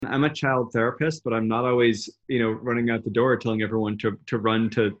I'm a child therapist, but I'm not always, running out the door telling everyone to run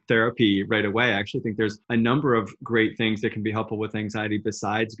to therapy right away. I actually think there's a number of great things that can be helpful with anxiety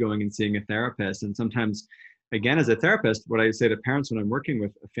besides going and seeing a therapist. And sometimes, again, as a therapist, what I say to parents when I'm working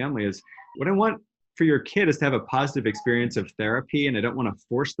with a family is, what I want for your kid is to have a positive experience of therapy. And I don't want to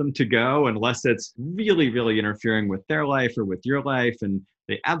force them to go unless it's really, really interfering with their life or with your life. And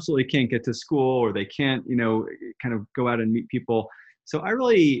they absolutely can't get to school, or they can't, kind of go out and meet people. So I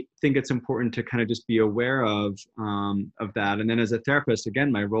really think it's important to kind of just be aware of that. And then as a therapist,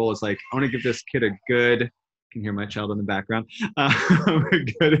 again, my role is like, I want to give this kid a good, can hear my child in the background, a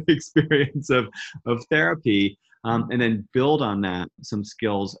good experience of therapy, and then build on that, some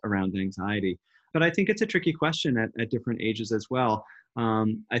skills around anxiety. But I think it's a tricky question at different ages as well.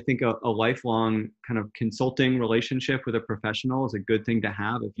 I think a lifelong kind of consulting relationship with a professional is a good thing to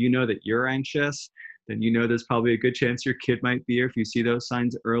have. If you know that you're anxious, then there's probably a good chance your kid might be. Or if you see those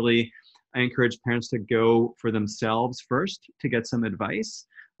signs early, I encourage parents to go for themselves first to get some advice,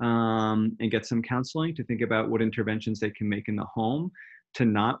 and get some counseling, to think about what interventions they can make in the home, to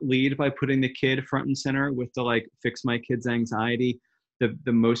not lead by putting the kid front and center with the like, fix my kid's anxiety.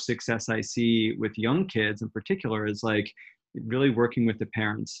 The most success I see with young kids in particular is like really working with the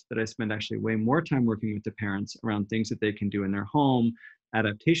parents, that I spend actually way more time working with the parents around things that they can do in their home,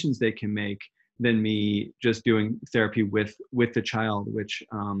 adaptations they can make, than me just doing therapy with the child, which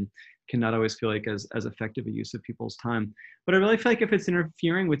can not always feel like as effective a use of people's time. But I really feel like if it's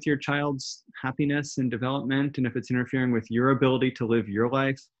interfering with your child's happiness and development, and if it's interfering with your ability to live your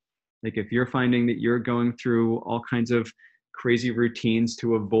life, like if you're finding that you're going through all kinds of crazy routines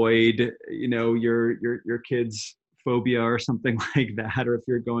to avoid, your kid's phobia or something like that, or if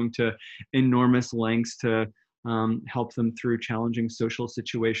you're going to enormous lengths to help them through challenging social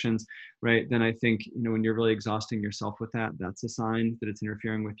situations, right? Then I think, when you're really exhausting yourself with that, that's a sign that it's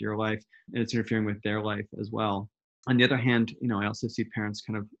interfering with your life, and it's interfering with their life as well. On the other hand, I also see parents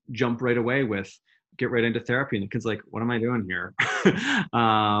kind of jump right away with, get right into therapy, and the kid's like, what am I doing here?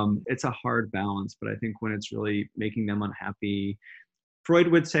 It's a hard balance, but I think when it's really making them unhappy, Freud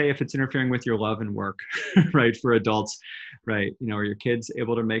would say if it's interfering with your love and work, right, for adults, right, are your kids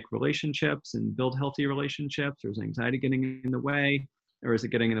able to make relationships and build healthy relationships, or is anxiety getting in the way, or is it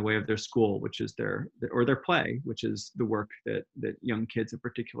getting in the way of their school, which is their play, which is the work that young kids in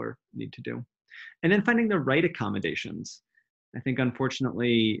particular need to do. And then finding the right accommodations. I think,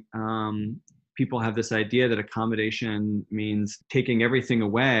 unfortunately, people have this idea that accommodation means taking everything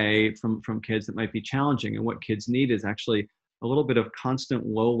away from kids that might be challenging. And what kids need is actually a little bit of constant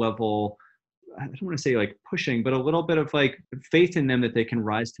low level, I don't want to say like pushing, but a little bit of like faith in them that they can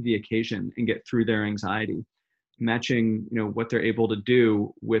rise to the occasion and get through their anxiety, matching, what they're able to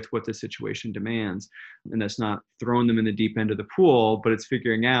do with what the situation demands. And that's not throwing them in the deep end of the pool, but it's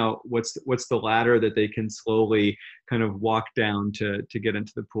figuring out what's the ladder that they can slowly kind of walk down to get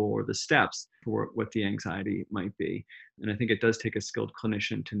into the pool, or the steps for what the anxiety might be. And I think it does take a skilled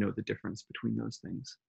clinician to know the difference between those things.